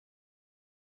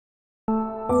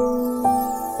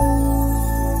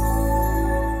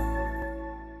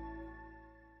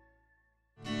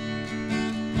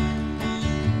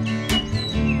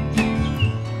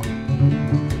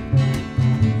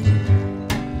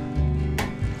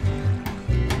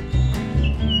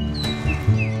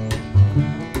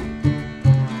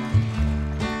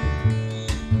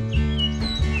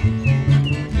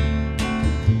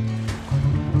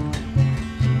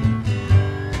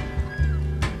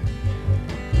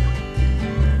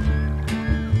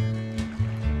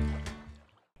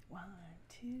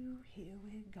Here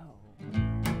we go.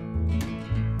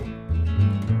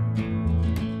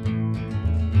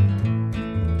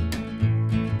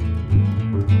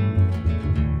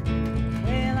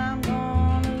 Well, I'm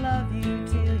gonna love you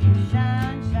till you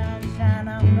shine, shine, shine.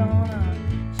 I'm gonna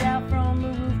shout from the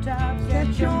rooftops that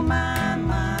you're mine,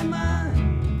 mine,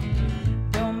 mine.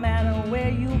 Don't matter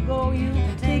where you go, you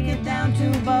can take it down to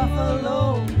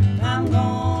Buffalo. I'm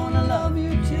gonna love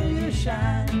you till you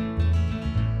shine.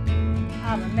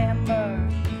 I remember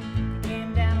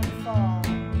came down in the fall,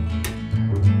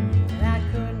 and I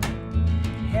couldn't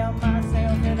help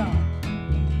myself at all.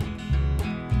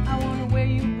 I wonder where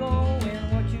you go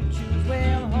and what you choose.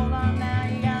 Well, hold on now,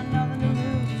 you got nothing to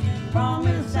lose.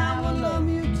 Promise I will love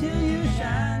you till you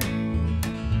shine.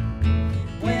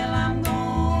 Well, I'm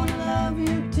gonna love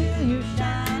you till you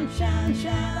shine, shine,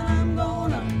 shine. I'm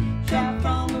gonna shout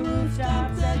from the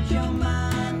rooftops that you're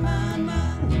mine, mine, mine.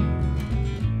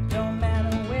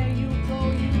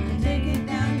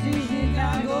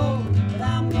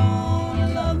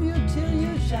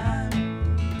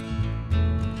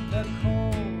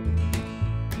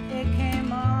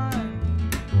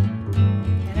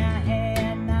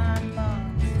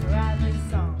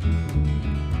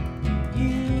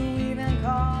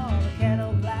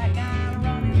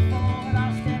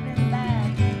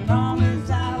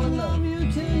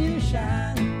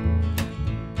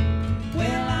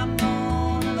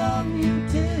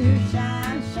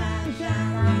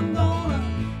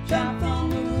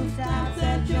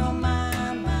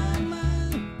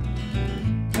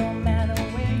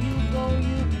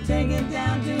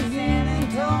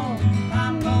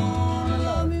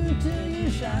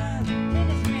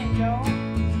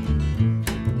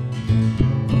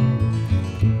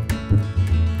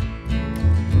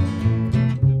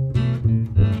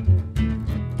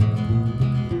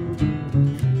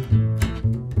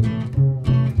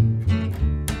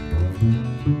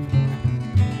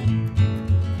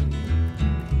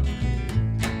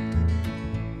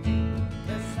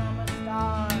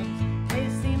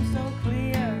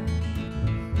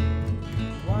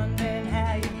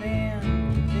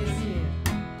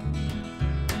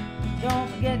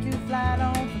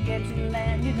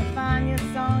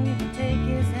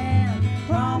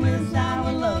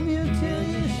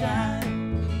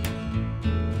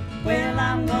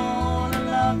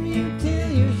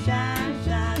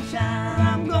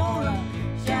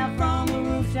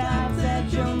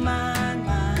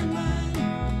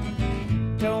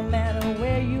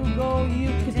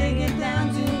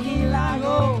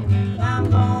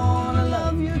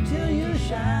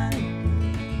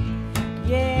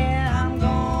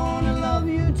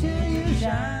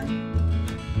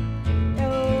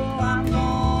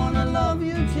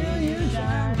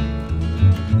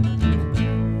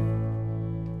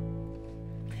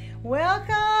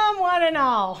 Welcome, one and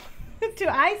all, to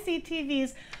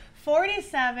ICTV's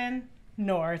 47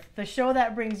 North, the show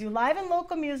that brings you live and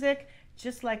local music,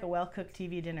 just like a well-cooked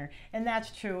TV dinner. And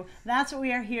that's true. That's what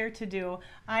we are here to do.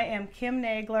 I am Kim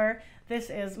Nagler. This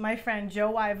is my friend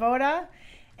Joe Wivoda,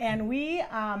 and we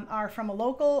are from a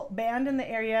local band in the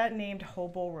area named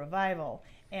Hobo Revival.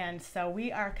 And so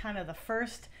we are kind of the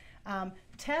first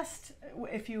test,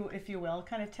 if you will,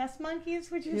 kind of test monkeys,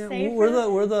 would you say? We're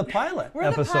the pilot.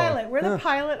 We're the pilot. We're the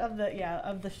pilot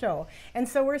of the show, and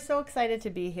so we're so excited to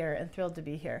be here and thrilled to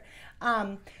be here.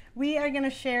 We are going to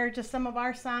share just some of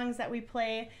our songs that we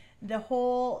play. The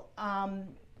whole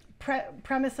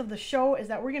premise of the show is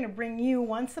that we're going to bring you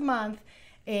once a month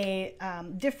a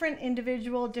different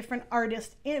individual, different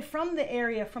artist from the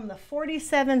area, from the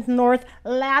 47th North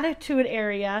latitude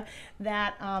area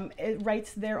that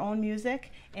writes their own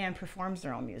music and performs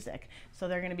their own music. So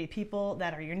they're going to be people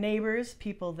that are your neighbors,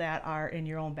 people that are in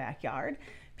your own backyard,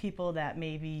 people that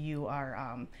maybe you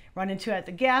are run into at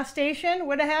the gas station,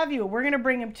 what have you. We're going to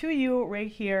bring them to you right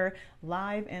here,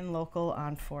 live and local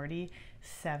on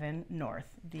 47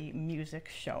 North, the music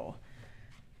show.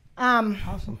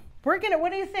 Awesome. What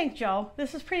do you think, Joe?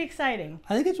 This is pretty exciting.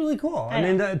 I think it's really cool. I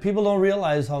mean, people don't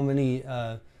realize how many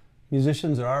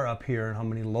musicians there are up here and how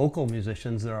many local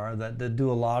musicians there are that do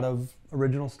a lot of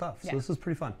original stuff. So this is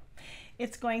pretty fun.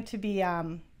 It's going to be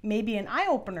maybe an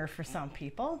eye-opener for some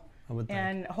people. I would think.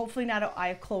 And hopefully not an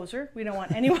eye closer. We don't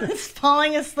want anyone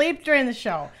falling asleep during the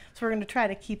show. So we're going to try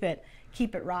to keep it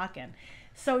rocking.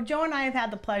 So Joe and I have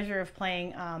had the pleasure of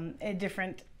playing at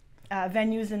different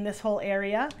venues in this whole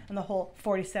area, in the whole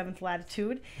 47th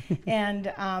latitude. And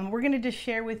we're going to just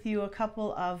share with you a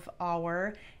couple of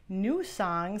our new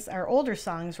songs, our older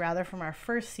songs rather, from our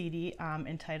first CD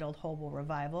entitled Hobo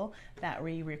Revival that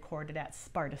we recorded at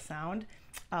Sparta Sound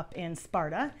up in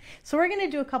Sparta. So we're going to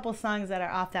do a couple songs that are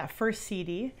off that first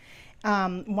CD.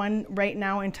 One right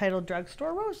now entitled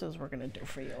Drugstore Roses we're going to do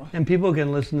for you. And people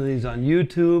can listen to these on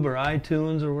YouTube or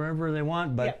iTunes or wherever they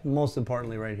want, but most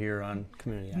importantly right here on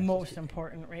Community Access. Most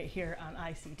important right here on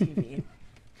ICTV.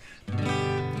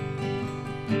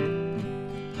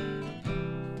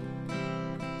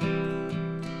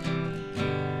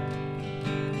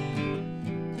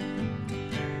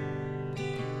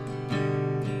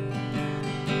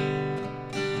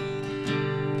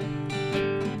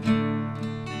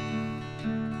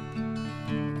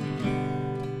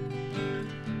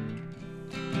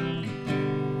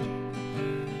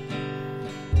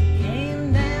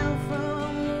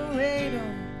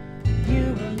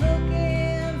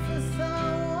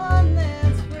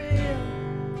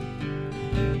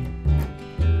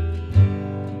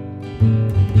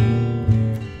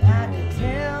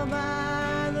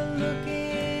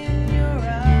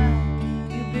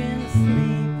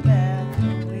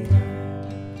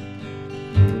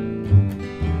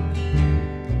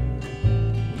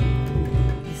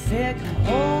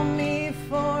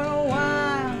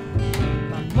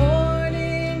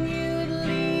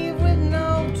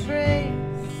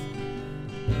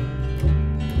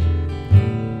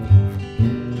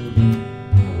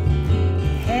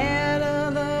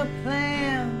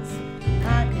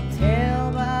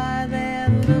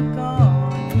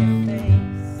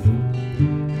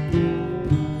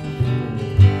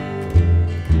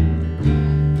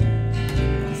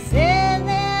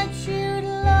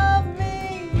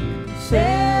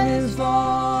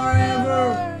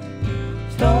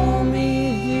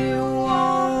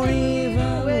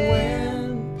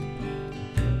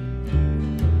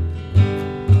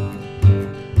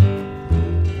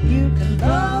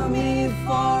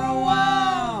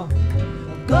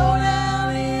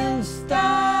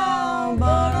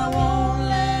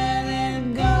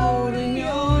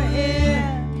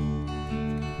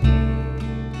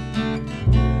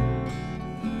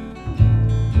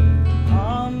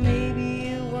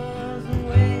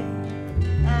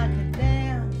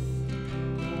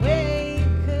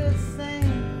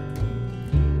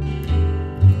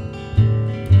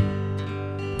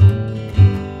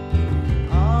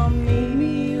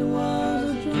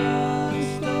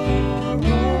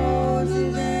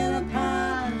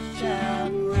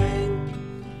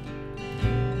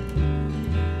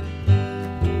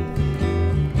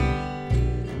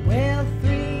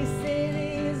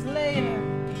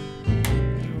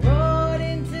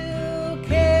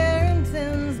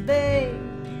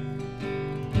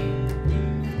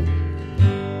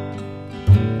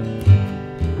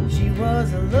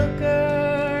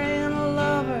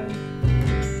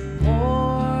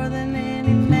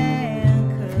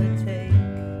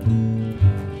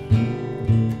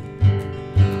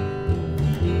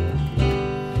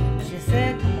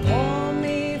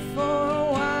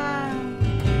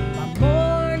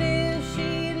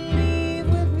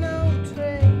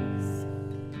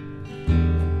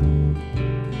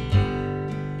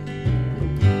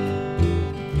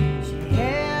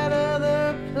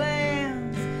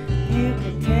 You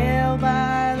could tell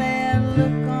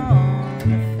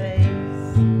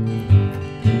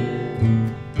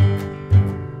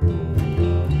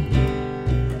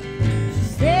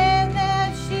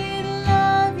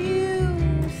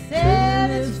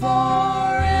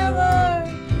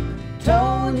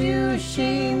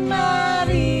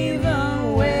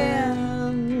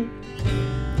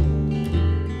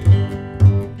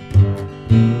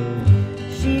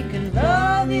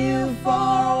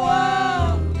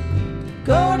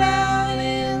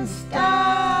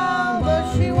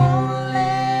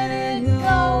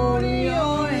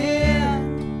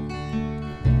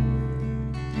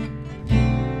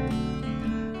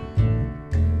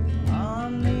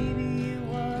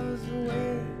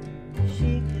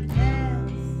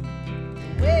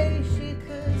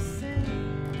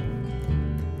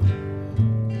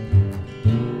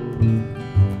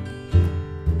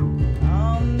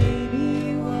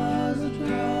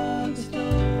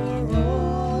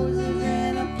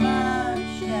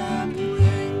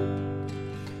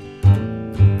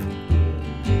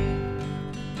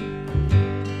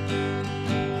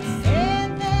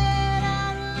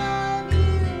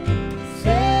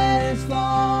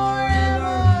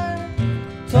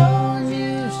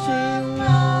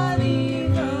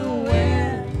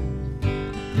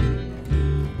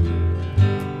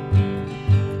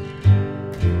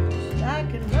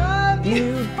can love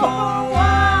you for a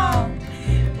while.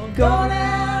 We'll go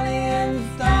down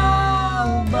in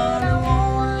style, but I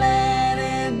won't let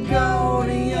it go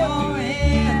to your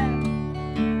head.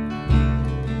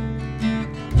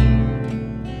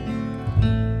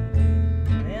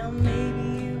 Well, maybe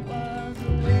it was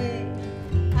the way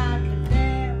I could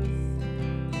dance,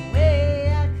 the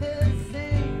way I could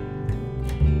sing.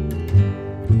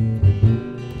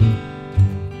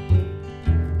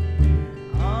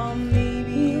 Or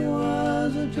maybe it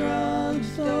was a drug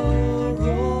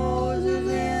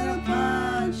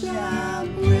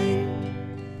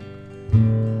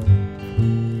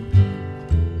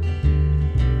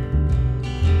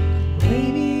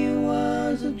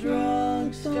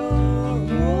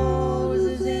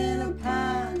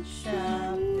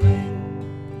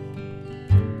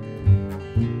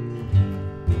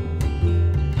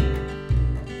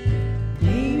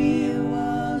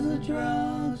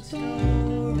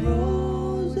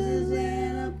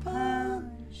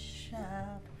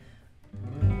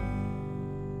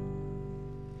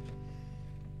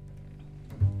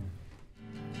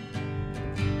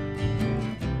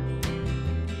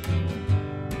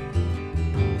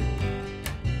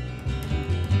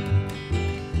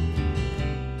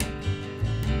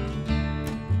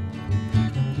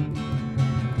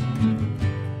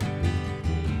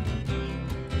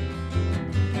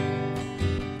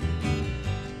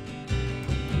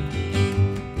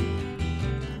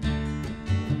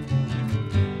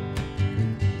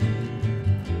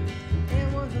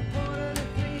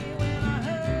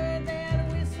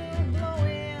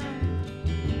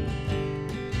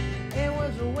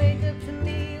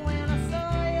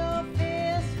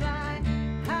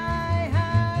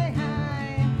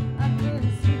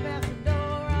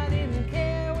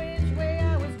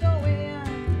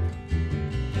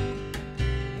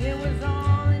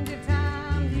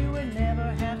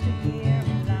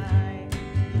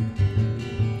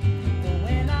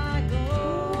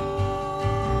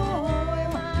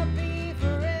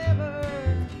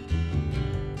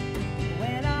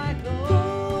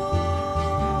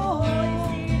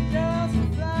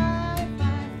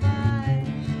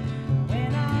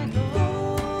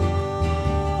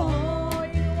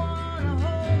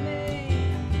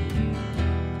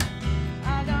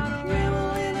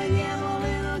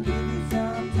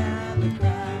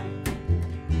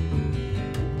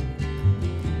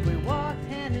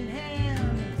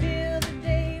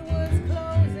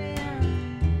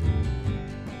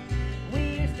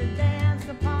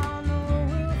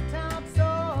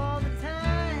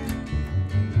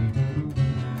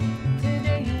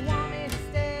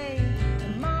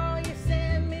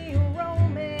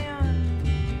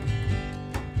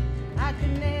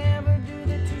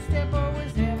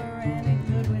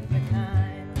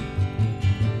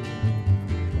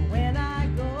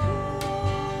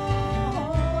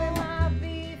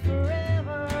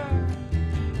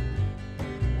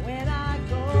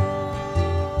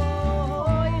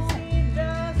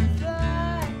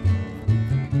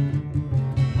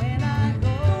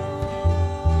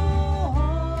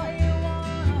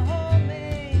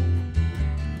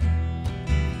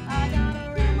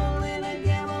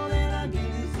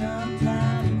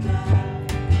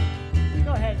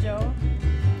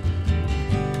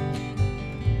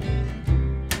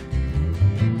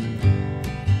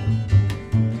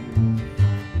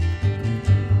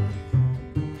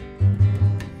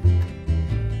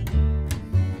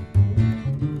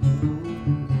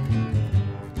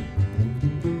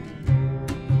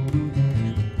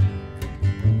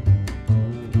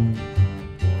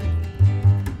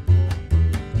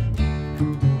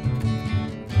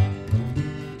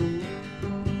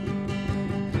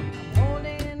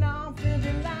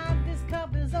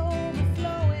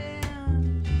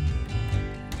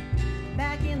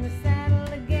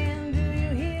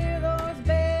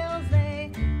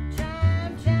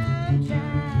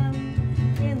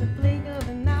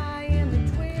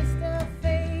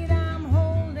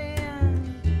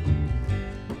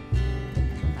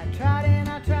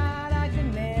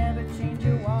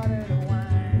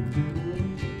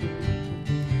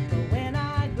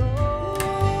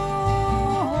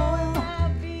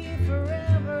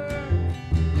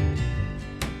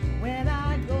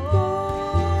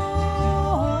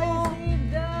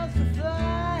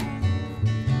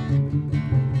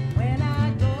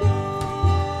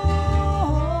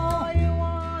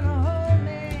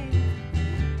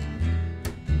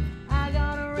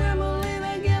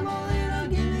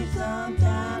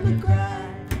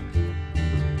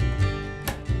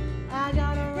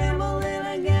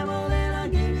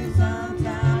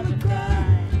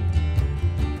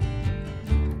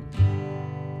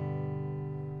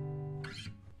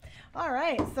All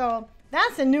right, so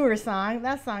that's a newer song.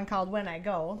 That song called When I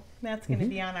Go. That's going to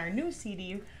be on our new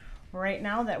CD right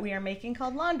now that we are making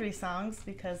called Laundry Songs,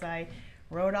 because I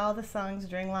wrote all the songs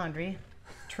during laundry.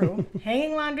 True.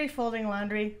 Hanging laundry, folding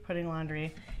laundry, putting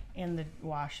laundry in the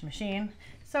wash machine.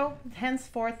 So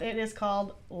henceforth it is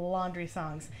called Laundry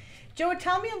Songs. Joe,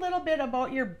 tell me a little bit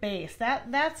about your bass.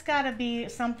 That's got to be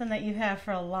something that you have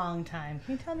for a long time.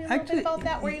 Can you tell me a little bit about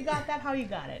that, where you got that, how you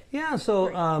got it? Yeah,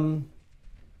 so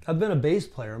I've been a bass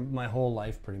player my whole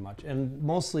life pretty much, and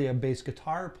mostly a bass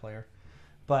guitar player.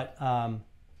 But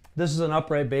this is an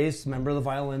upright bass, member of the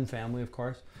violin family, of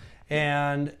course.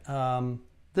 And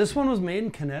this one was made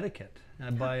in Connecticut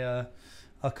by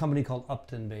a company called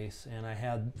Upton Bass, and I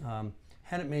had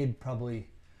it made probably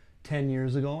 10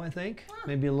 years ago, I think,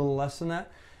 maybe a little less than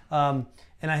that. And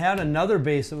I had another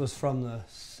bass that was from the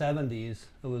 70s.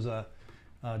 It was a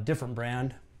different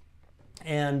brand.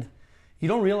 And you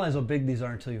don't realize how big these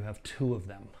are until you have two of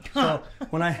them. So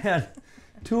when I had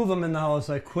two of them in the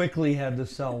house, I quickly had to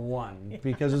sell one,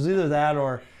 because it was either that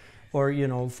or you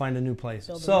know, find a new place.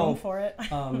 Build a room for it.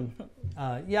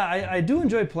 Yeah, I do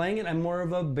enjoy playing it. I'm more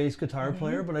of a bass guitar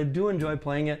player, but I do enjoy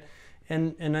playing it.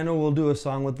 And I know we'll do a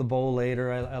song with the bow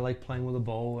later. I like playing with a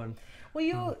bow. And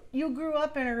well, you grew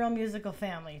up in a real musical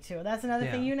family too. That's another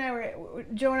thing. You and I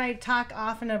Joe and I talk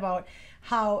often about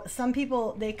how some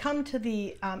people, they come to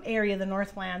the area, the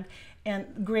Northland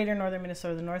and greater northern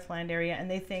Minnesota, the Northland area, and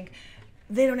they think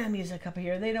they don't have music up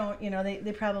here. They don't, you know,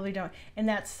 they probably don't. And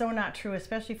that's so not true,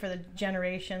 especially for the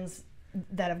generations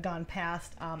that have gone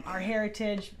past. Our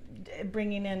heritage,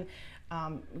 bringing in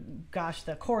gosh,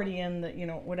 the accordion, the, you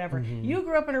know, whatever. You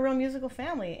grew up in a real musical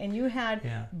family, and you had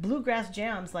bluegrass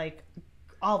jams like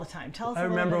all the time. Tell us a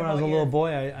little bit about I remember when I was a little boy,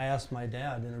 I asked my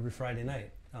dad every Friday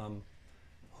night,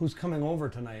 who's coming over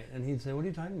tonight? And he'd say, what are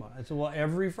you talking about? I said, well,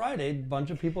 every Friday, a bunch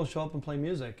of people show up and play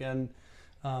music. And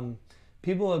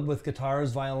people with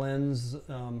guitars, violins,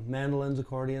 mandolins,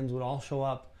 accordions would all show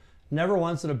up. Never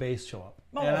once did a bass show up.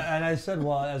 Oh. And I said,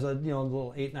 well, as a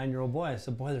little 8, 9-year-old boy, I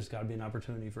said, boy, there's got to be an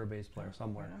opportunity for a bass player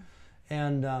somewhere.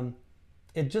 And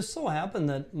it just so happened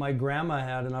that my grandma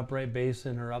had an upright bass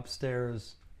in her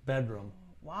upstairs bedroom.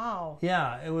 Wow.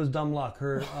 Yeah, it was dumb luck.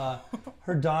 Her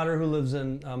her daughter, who lives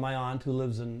in my aunt, who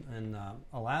lives in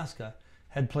Alaska,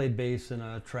 had played bass in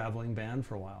a traveling band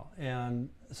for a while, and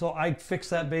so I fixed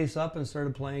that bass up and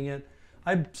started playing it.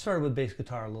 I started with bass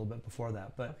guitar a little bit before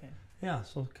that, but yeah,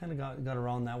 so kind of got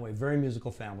around that way. Very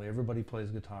musical family. Everybody plays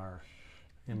guitar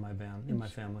in my band, in my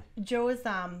family. Joe's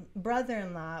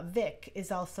brother-in-law, Vic,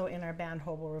 is also in our band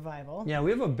Hobo Revival. Yeah,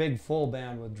 we have a big full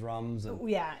band with drums and,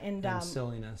 and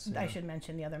silliness. I should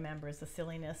mention the other members, the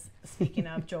silliness. Speaking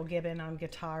of, Joe Gibbon on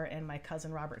guitar, and my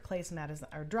cousin Robert Claesmat is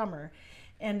our drummer.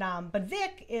 And but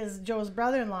Vic is Joe's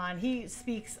brother-in-law, and he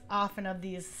speaks often of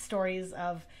these stories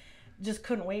of just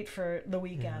couldn't wait for the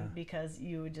weekend because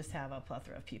you would just have a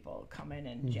plethora of people coming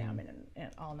and jamming and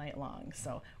all night long.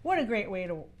 So what a great way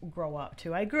to grow up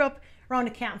too. I grew up around a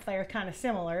campfire, kind of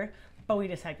similar, but we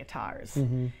just had guitars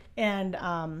and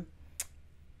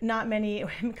not many,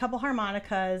 a couple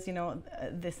harmonicas, you know,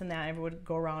 this and that. Everyone would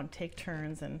go around, take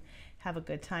turns and have a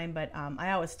good time. But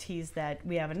I always tease that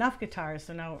we have enough guitars,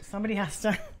 so now somebody has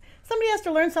to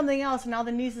learn something else. And now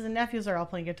the nieces and nephews are all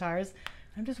playing guitars.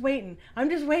 I'm just waiting,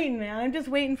 man. I'm just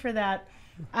waiting for that,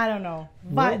 I don't know,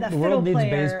 the fiddle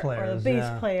player or the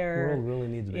bass player. The world really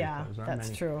needs bass players. Yeah, that's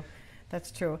true. That's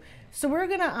true. So we're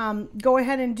gonna go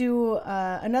ahead and do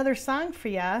another song for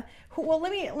you. Well,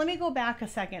 let me go back a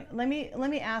second. Let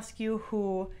me ask you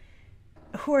who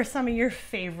are some of your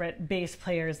favorite bass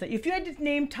players, that if you had to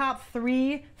name top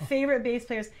 3 favorite bass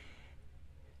players.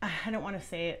 I don't want to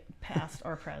say it past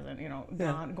or present, you know,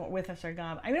 gone, with us or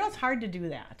gone. I know it's hard to do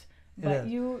that. But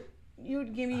you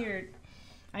give me your,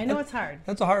 I know it's hard.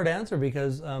 That's a hard answer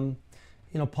because, you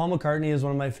know, Paul McCartney is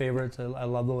one of my favorites. I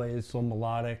love the way he's so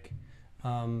melodic.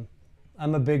 I'm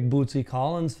a big Bootsy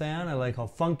Collins fan. I like how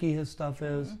funky his stuff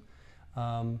is.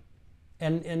 And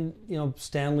you know,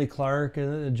 Stanley Clarke,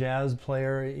 a jazz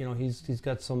player, you know, he's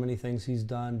got so many things he's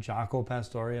done. Jaco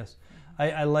Pastorius.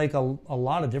 I like a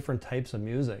lot of different types of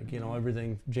music, you know,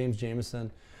 everything, James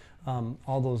Jameson,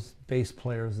 all those bass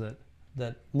players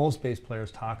that most bass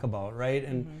players talk about, right?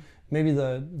 And maybe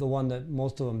the one that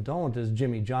most of them don't is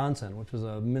Jimmy Johnson, which was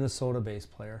a Minnesota bass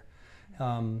player.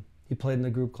 He played in a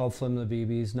group called Flim the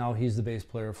BBs. Now he's the bass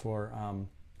player for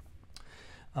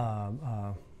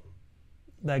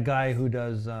that guy who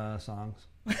does songs.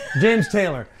 James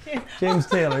Taylor. James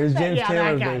Taylor. He's James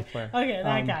Taylor's bass player. Okay,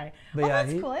 that guy. But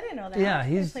that's cool. I didn't know that. Yeah,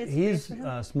 he's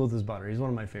smooth as butter. He's one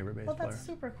of my favorite bass players. Well, that's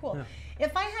super cool. Yeah.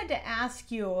 If I had to ask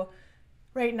you,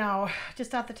 right now,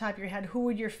 just off the top of your head, who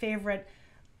would your favorite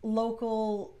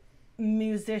local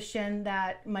musician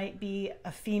that might be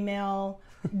a female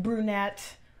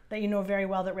brunette that you know very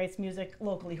well that writes music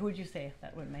locally? Who would you say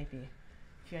that would might be?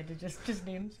 If you had to just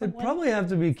name someone. It'd probably have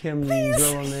to be Kim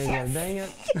Nagler. Yes. Dang it.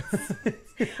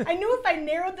 Yes. I knew if I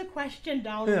narrowed the question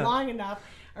down long enough,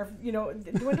 or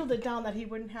dwindled it down, that he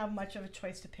wouldn't have much of a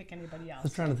choice to pick anybody else. I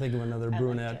was trying to think of another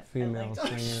brunette female singer.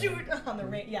 Oh, shoot, on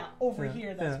the over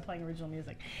here that's playing original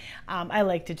music. I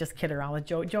like to just kid around with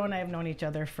Joe. Joe and I have known each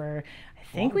other for, I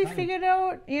think we figured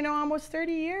out, almost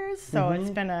 30 years. So it's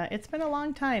been a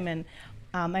long time, and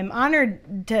I'm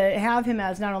honored to have him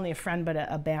as not only a friend but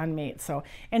a bandmate. So,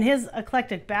 and his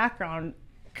eclectic background,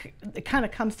 it kind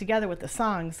of comes together with the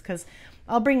songs, because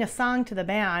I'll bring a song to the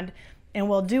band and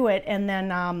we'll do it, and then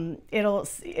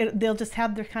they'll just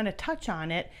have their kind of touch on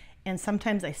it, and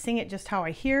sometimes I sing it just how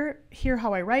I hear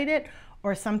how I write it,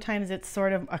 or sometimes it's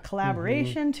sort of a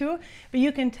collaboration too. But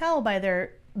you can tell by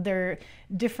their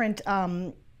different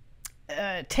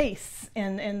tastes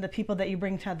and the people that you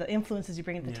bring to the influences you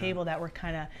bring at the table, that we're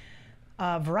kind of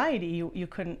variety. You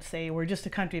couldn't say we're just a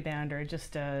country band or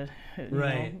just a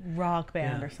rock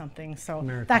band or something. So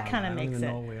Americana. that kind of makes it.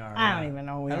 I don't even know what we are. I don't even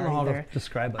know what we are. I don't know either. how to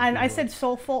describe it. I said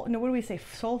soul folk. No, what do we say?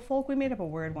 Soul folk? We made up a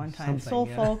word one time. Soul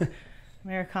folk,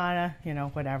 Americana,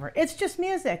 whatever. It's just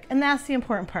music, and that's the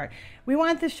important part. We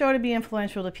want this show to be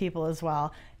influential to people as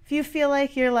well. If you feel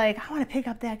like you're like, I want to pick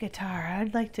up that guitar,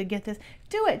 I'd like to get this,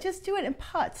 do it. Just do it and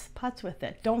putz with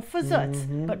it. Don't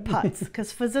fuzzutz, but putz,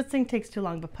 because fuzzutzing takes too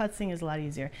long, but putzing is a lot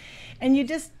easier. And you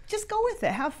just go with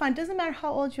it. Have fun. Doesn't matter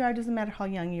how old you are. Doesn't matter how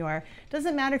young you are.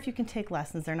 Doesn't matter if you can take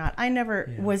lessons or not. I never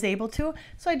was able to,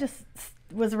 so I just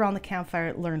was around the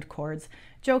campfire, learned chords.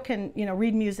 Joe can,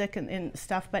 read music and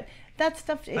stuff, but that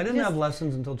stuff. I didn't have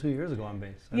lessons until 2 years ago on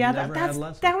bass.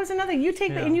 That was another. You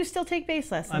take and you still take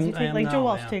bass lessons. You take, like Joe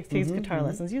Walsh takes guitar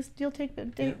lessons. You still take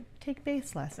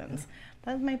bass lessons.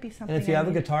 That might be something. And if you have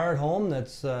a guitar at home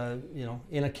that's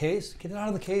in a case, get it out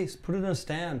of the case, put it in a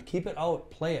stand, keep it out,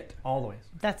 play it all the way.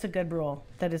 That's a good rule.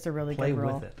 That is a really good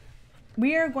rule. Play with it.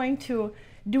 We are going to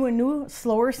do a new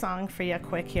slower song for you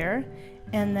quick here.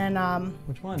 And then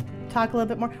which one? Talk a little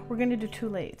bit more. We're going to do Too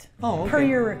Late. Oh, okay. Per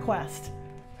your request.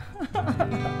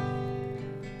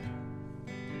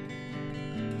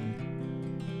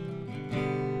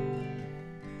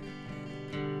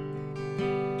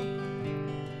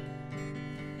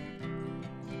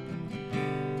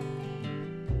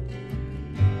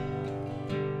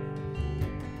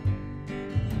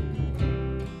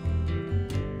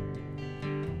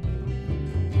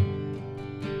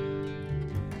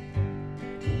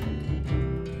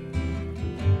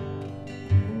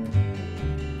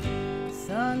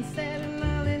 Sunset and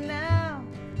early night.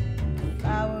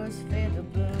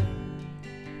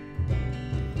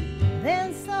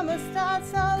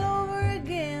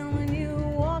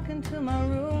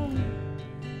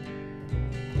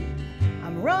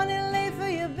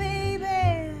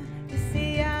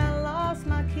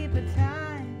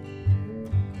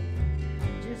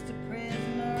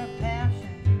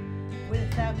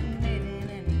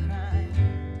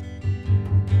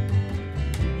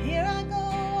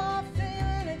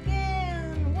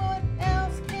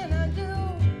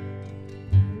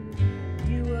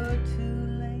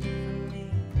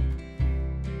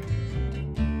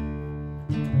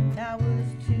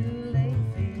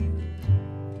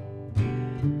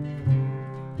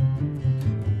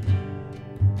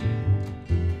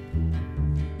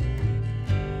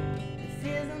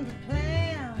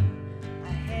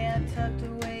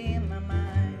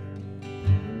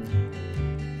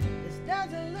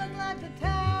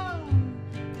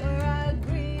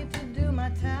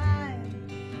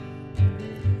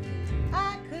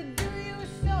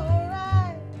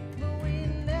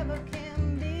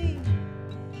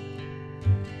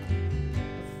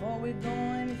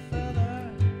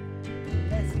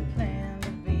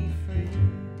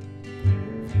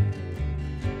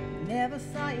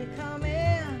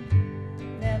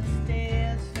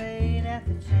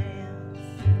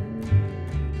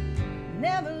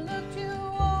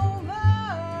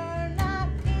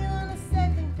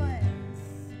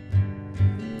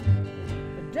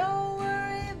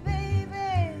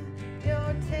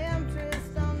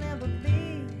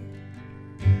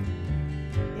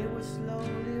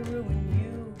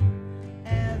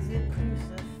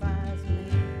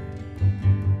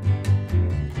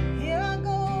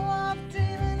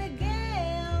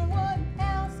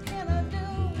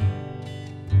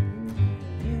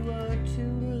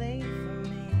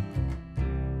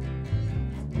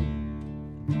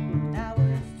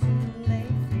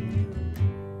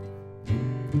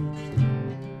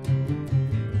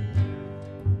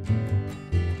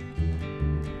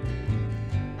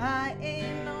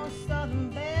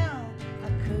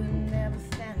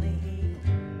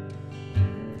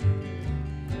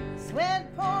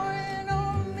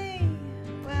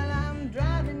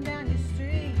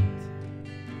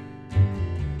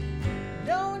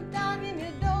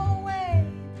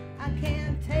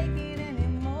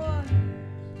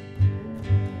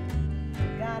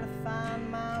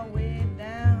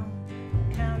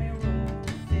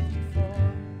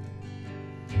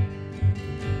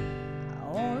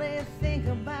 think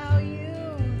about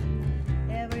you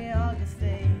every August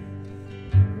day.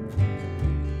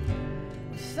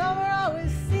 Summer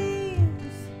always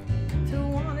seems to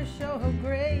want to show her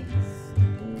grace.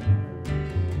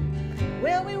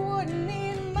 Well, we wouldn't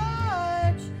need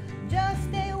much, just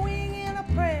a wing and a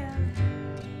prayer.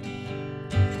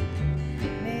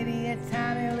 Maybe a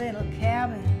tiny little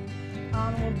cabin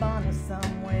on Wivoda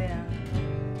somewhere.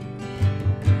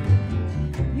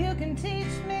 You can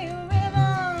teach me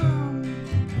rhythm,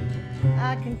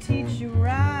 I can teach you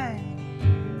rhyme.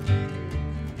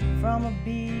 From a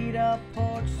beat up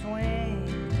porch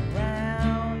swing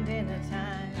around dinner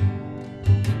time.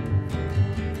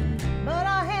 But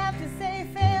I have to say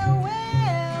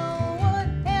farewell, what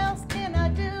else can I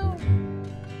do?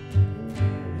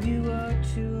 You were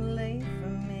too late for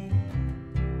me,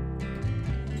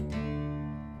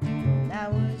 and I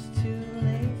was too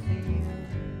late for you.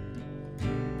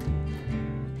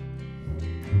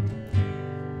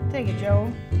 Take it,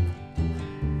 Joe.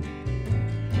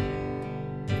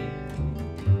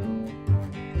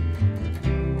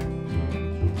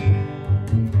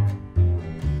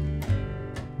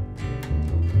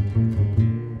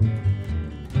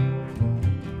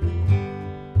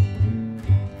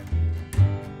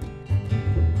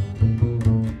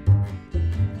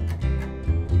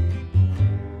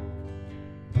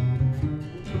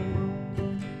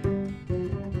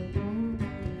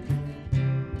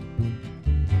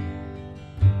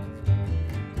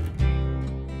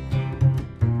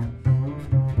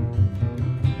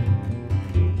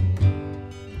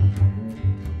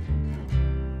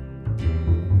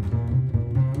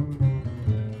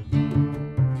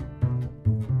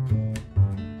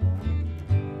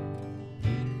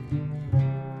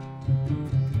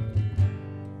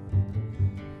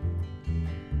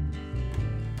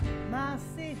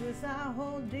 I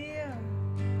hold dear,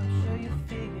 I'm sure you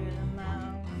figured them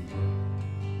out.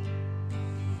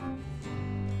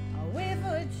 I'll wait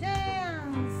for a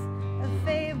chance, if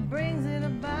fate brings it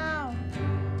about.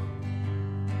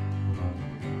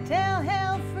 Till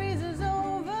hell freezes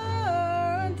over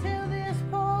until this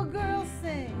poor girl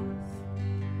sings.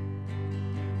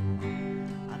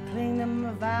 I'll cling to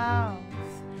my vows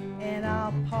and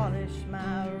I'll polish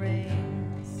my rings.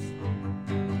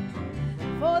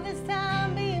 For this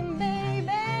time being, baby,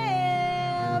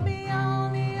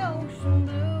 beyond the ocean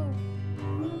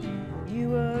blue, you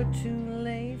were too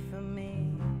late for me,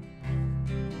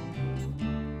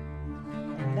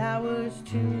 and I was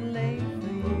too late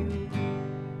for you.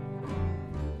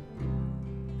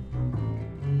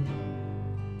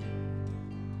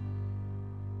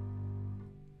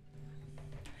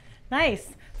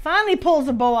 Nice. Finally pulls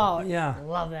a bow out. Yeah. I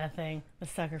love that thing. A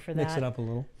sucker for that. Mix it up a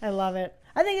little. I love it.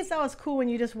 I think it's always cool when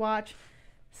you just watch.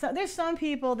 So there's some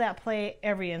people that play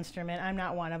every instrument. I'm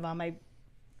not one of them. I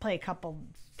play a couple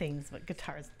things, but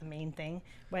guitar's the main thing,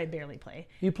 but I barely play.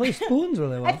 You play spoons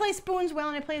really well. I play spoons well,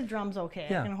 and I play the drums okay.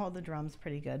 Yeah. I can hold the drums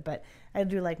pretty good, but I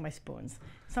do like my spoons.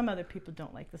 Some other people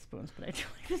don't like the spoons, but I do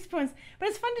like the spoons. But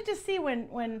it's fun to just see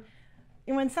when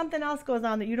something else goes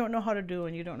on that you don't know how to do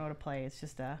and you don't know how to play. It's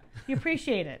just you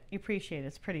appreciate it. You appreciate it.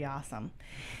 It's pretty awesome.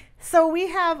 So we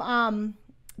have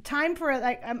time for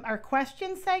our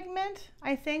question segment,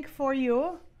 I think, for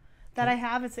you that I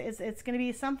have. It's going to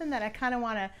be something that I kind of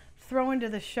want to throw into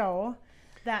the show.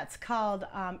 That's called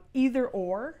either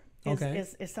or.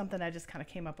 Is something I just kind of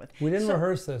came up with. We didn't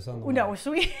rehearse this on the way. No,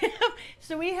 so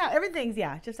we have everything's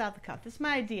just out the cuff. This is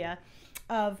my idea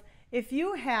of if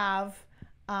you have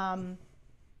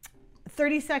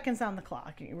 30 seconds on the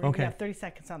clock. We're going to have 30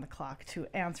 seconds on the clock to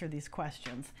answer these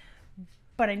questions.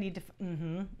 But I need to,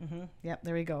 yep,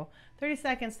 there we go. 30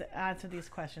 seconds to answer these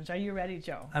questions. Are you ready,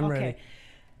 Joe? I'm ready.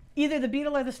 Either the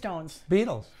Beatles or the Stones.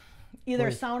 Beatles. Either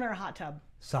a sauna or a hot tub.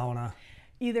 Sauna.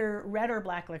 Either red or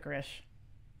black licorice.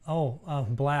 Oh,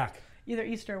 black. Either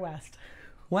east or west.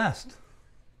 West.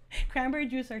 Cranberry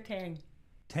juice or Tang.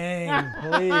 Tang,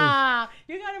 please.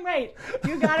 You got him right.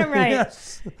 You got him right.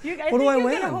 Yes. I think do I you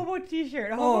win? get a Hobo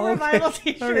t-shirt, a Hobo Revival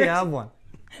t-shirt. I already have one.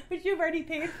 Which you've already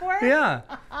paid for? Yeah.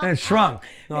 And it shrunk.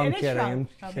 No, I'm And it kidding. shrunk.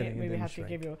 I'm kidding. Maybe we have to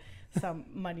give you some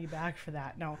money back for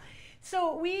that. No.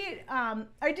 So we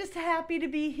are just happy to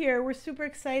be here. We're super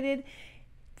excited.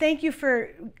 Thank you for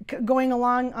going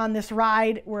along on this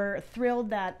ride. We're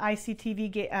thrilled that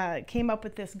ICTV came up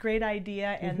with this great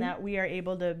idea and that we are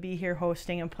able to be here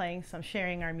hosting and playing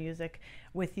sharing our music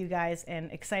with you guys, and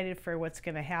excited for what's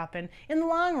going to happen in the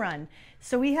long run.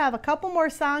 So we have a couple more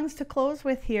songs to close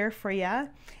with here for you,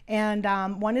 and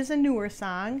one is a newer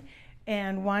song,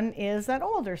 and one is that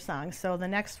older song. So the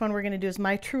next one we're going to do is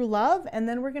My True Love, and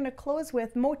then we're going to close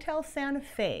with Motel Santa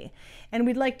Fe. And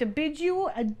we'd like to bid you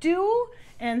adieu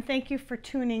and thank you for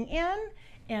tuning in.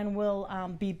 And we'll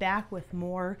be back with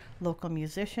more local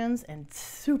musicians and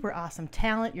super awesome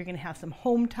talent. You're going to have some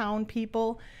hometown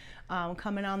people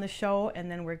coming on the show, and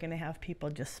then we're going to have people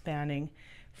just spanning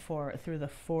through the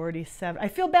 47. I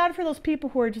feel bad for those people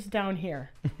who are just down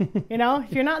here. You know,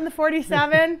 if you're not in the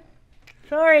 47,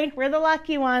 sorry, we're the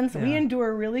lucky ones. Yeah. We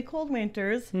endure really cold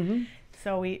winters,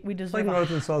 so we deserve. It's like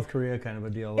North and South Korea kind of a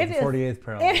deal with the 48th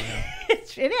parallel.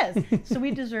 It is. So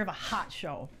we deserve a hot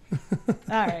show.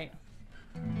 All right.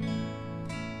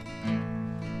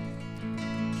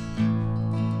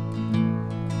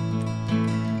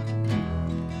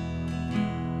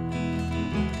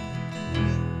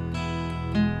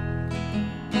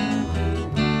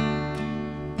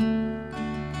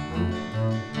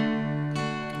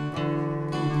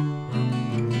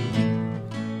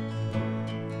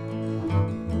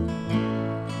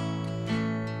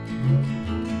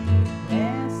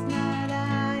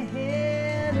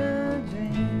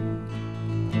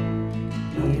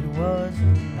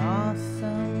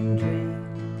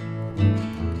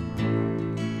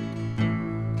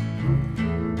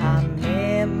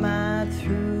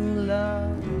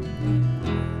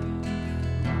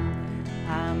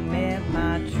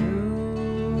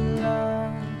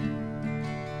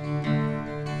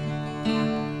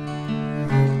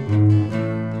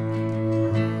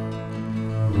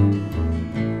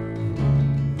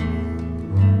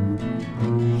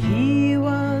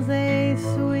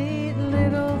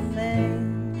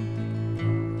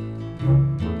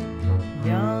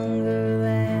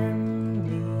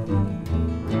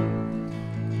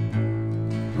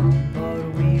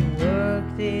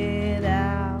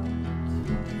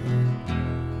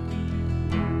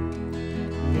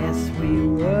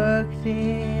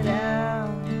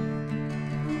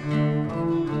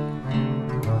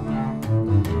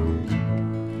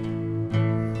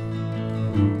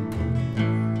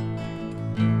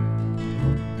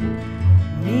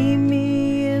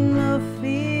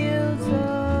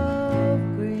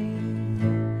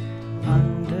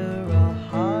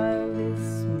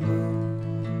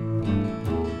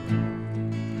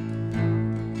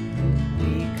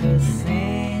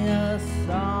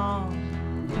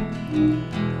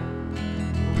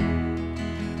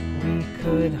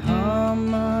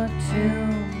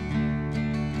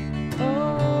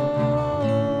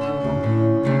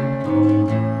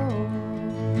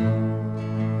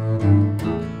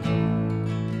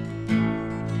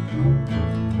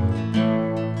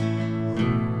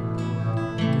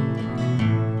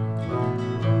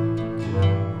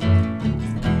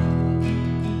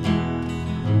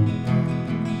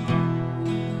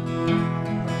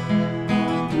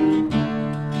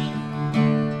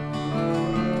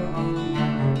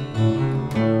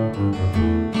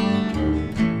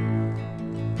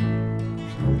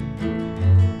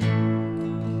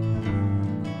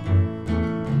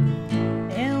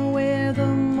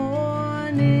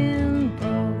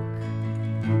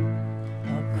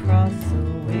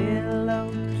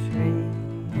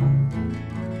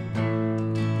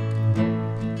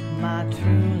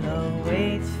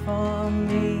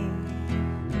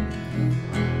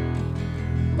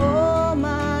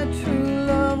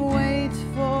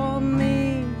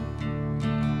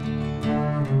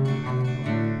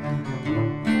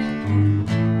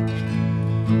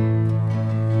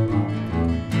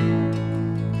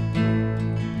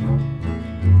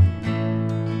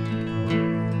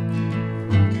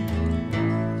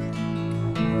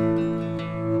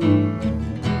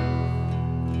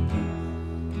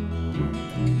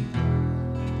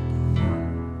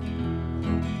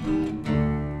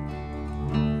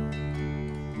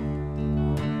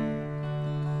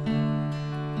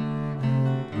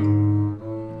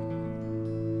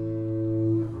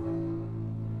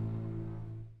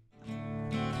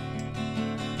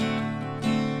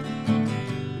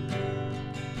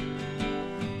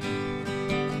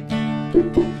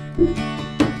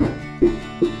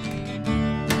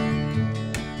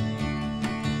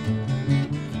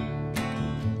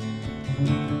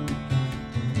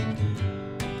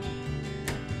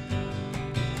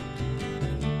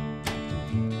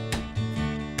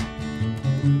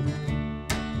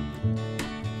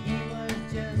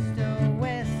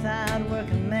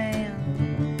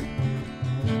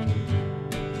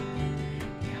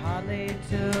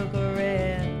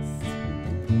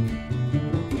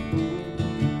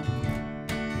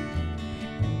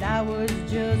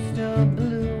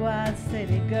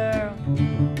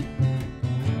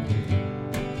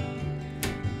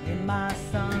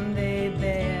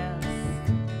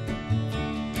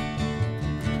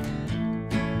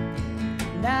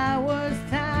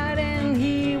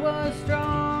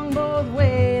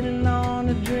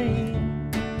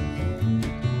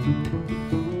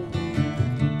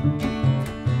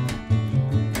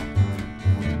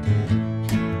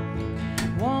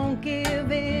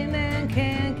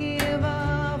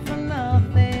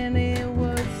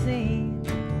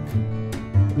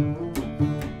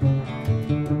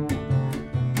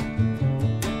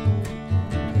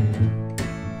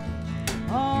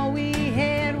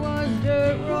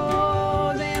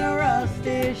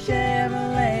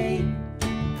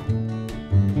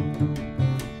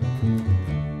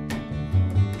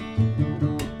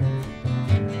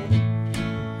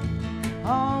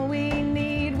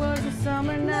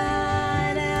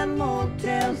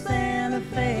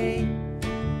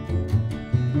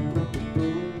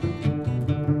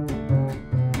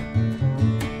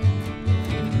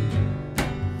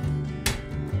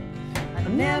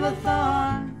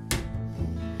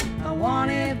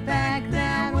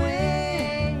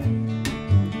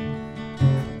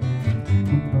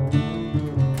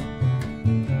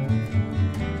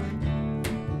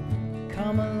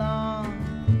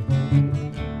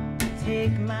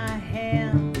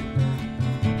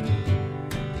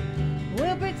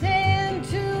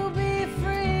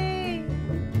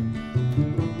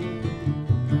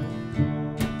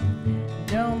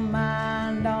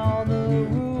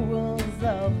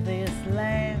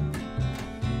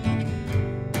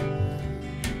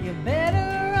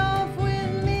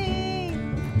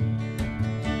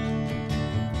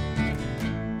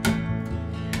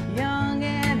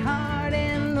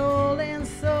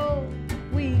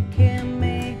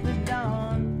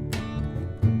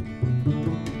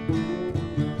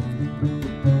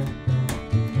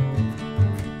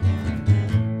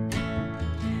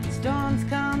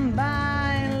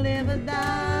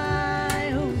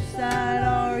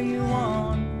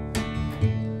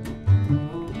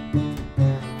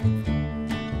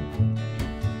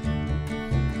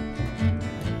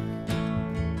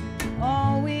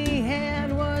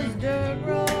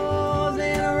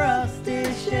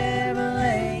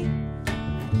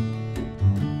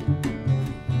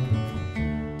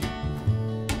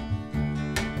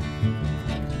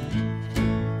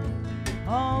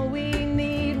 all we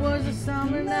need was a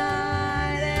summer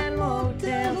night at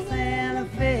Motel Santa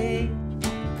Fe.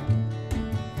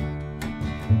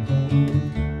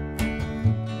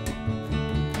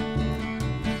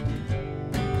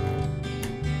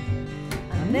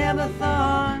 I never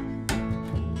thought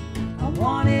I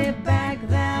wanted